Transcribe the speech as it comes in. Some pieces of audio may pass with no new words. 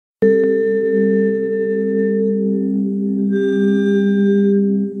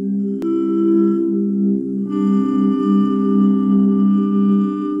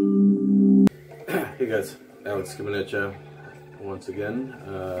Alex coming at you once again.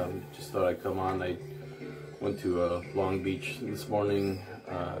 Just thought I'd come on. I went to Long Beach this morning,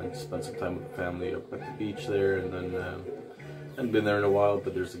 spent some time with the family up at the beach there, and then hadn't been there in a while,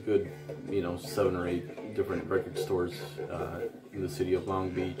 but there's a good, 7 or 8 different record stores in the city of Long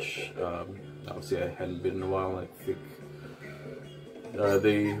Beach. Obviously I hadn't been in a while. I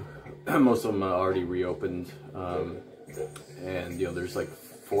think most of them already reopened, and there's like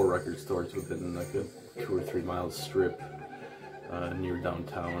 4 record stores within like a 2 or 3 mile strip near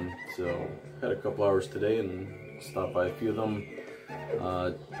downtown. So had a couple hours today and stopped by a few of them.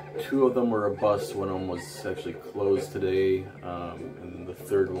 2 of them were a bust. One of them was actually closed today, and the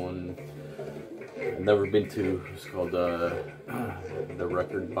third one I've never been to. It's called the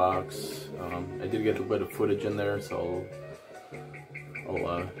Record Box. I did get a bit of footage in there, so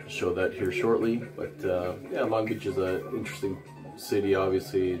I'll show that here shortly. But yeah, Long Beach is an interesting city.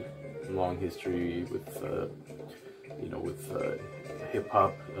 Obviously, long history with hip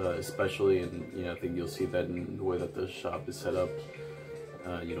hop, especially, and I think you'll see that in the way that the shop is set up.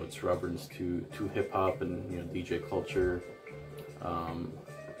 It's reference to hip hop and DJ culture.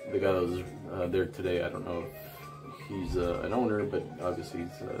 The guy that was there today, I don't know if he's an owner, but obviously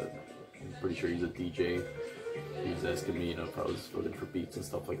I'm pretty sure he's a DJ. He was asking me, if I was looking for beats and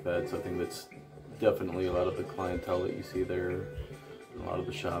stuff like that. So I think that's definitely a lot of the clientele that you see there. A lot of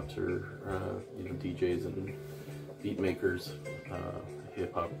the shops are, DJs and beat makers,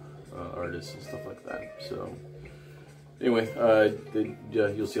 hip hop artists and stuff like that. So anyway,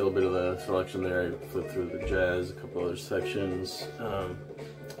 you'll see a little bit of the selection there. I flipped through the jazz, a couple other sections.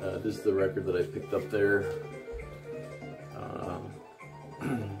 This is the record that I picked up there.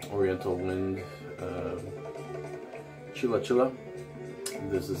 Oriental Wind, Chilla Chilla.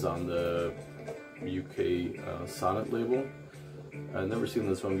 This is on the UK Sonnet label. I've never seen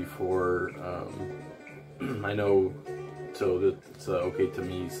this one before. I know, so it's OK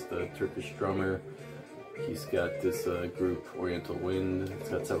Tamiz, the Turkish drummer. He's got this group, Oriental Wind. It's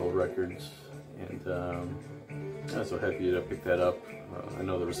got several records, and I'm so happy to pick that up. I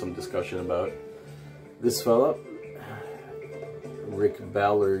know there was some discussion about this fella, Rick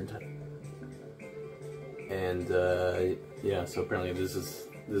Ballard, and yeah, so apparently this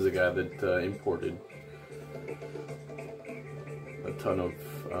is a guy that imported a ton of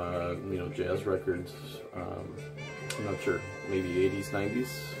jazz records. I'm not sure, maybe 80s, 90s,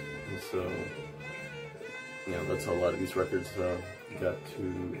 and so that's how a lot of these records got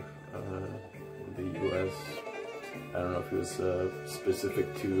to the US. I don't know if it was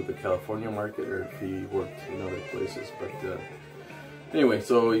specific to the California market or if he worked in other places, but anyway,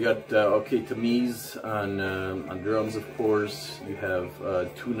 so you got OK Tamiz on drums, of course. You have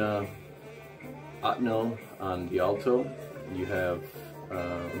Tuna Otno on the alto. You have,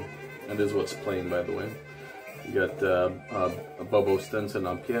 and this is what's playing, by the way. You got Bobo Stenson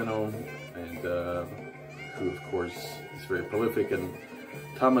on piano, and who, of course, is very prolific, and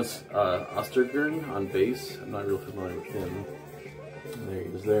Thomas Ostergren on bass. I'm not real familiar with him. There he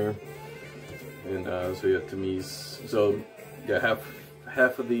is there. And so you got Tamiz. So yeah,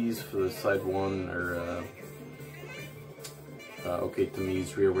 half of these for the side 1 are OK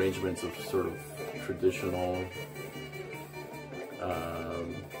Tamiz rearrangements of sort of traditional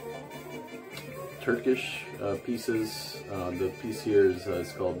Turkish pieces. The piece here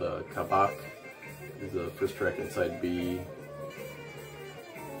is called Kabak. Is the first track in side B,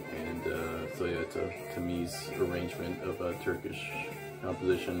 and so yeah, it's a Tamiz arrangement of a Turkish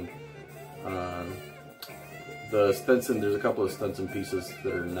composition. The Stenson, there's a couple of Stenson pieces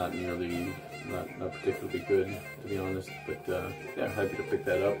that are not particularly good, to be honest, but yeah, happy to pick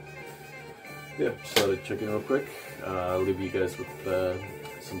that up. Yeah, just thought I'd check in real quick. I'll leave you guys with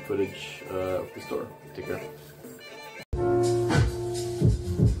some footage of the store. Take care.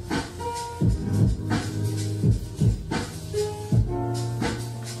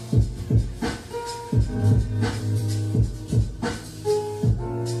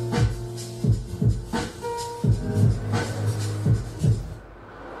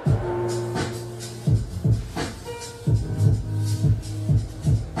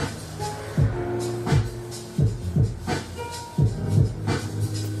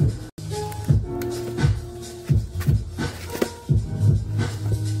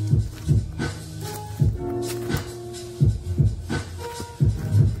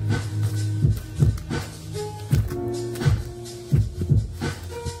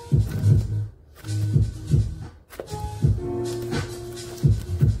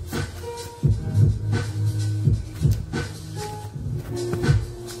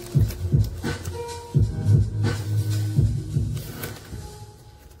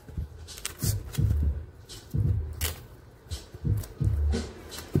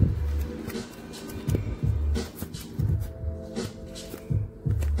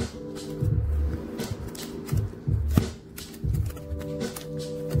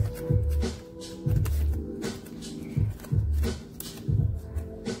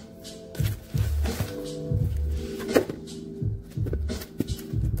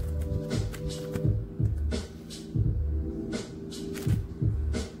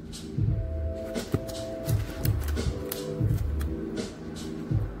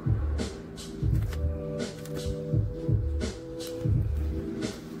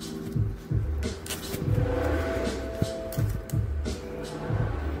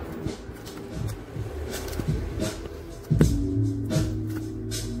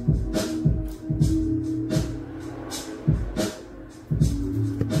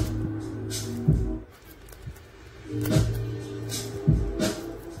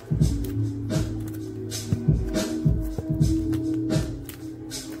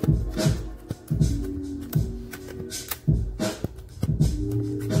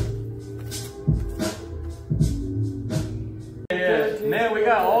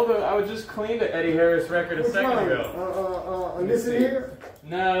 cleaned an Eddie Harris record a second ago. Listen here?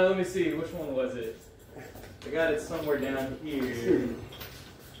 No, let me see. Which one was it? I got it somewhere down here.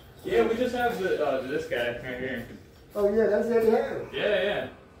 Yeah, we just have the this guy right here. Oh yeah, that's Eddie Harris. Yeah.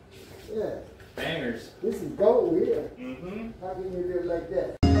 Yeah. Bangers. This is gold here. Mm-hmm. How can you do it like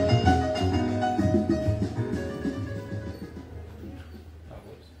that?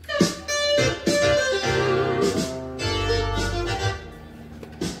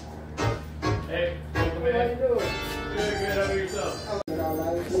 Hey, welcome in. How you doing? Good, how about yourself?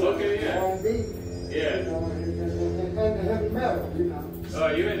 Okay, yeah. R&B. Yeah. You know, and the heavy metal, you know. Oh,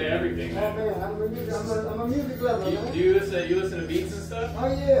 you into everything, Oh man. man, I'm a music lover, man. Do you listen to beats and stuff? Oh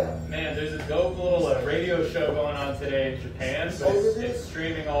yeah. Man, there's a dope little radio show going on today in Japan, but Oh, it is? it's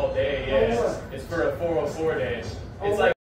streaming all day. Oh, Yeah, what? it's for a 404 day. Oh, It's like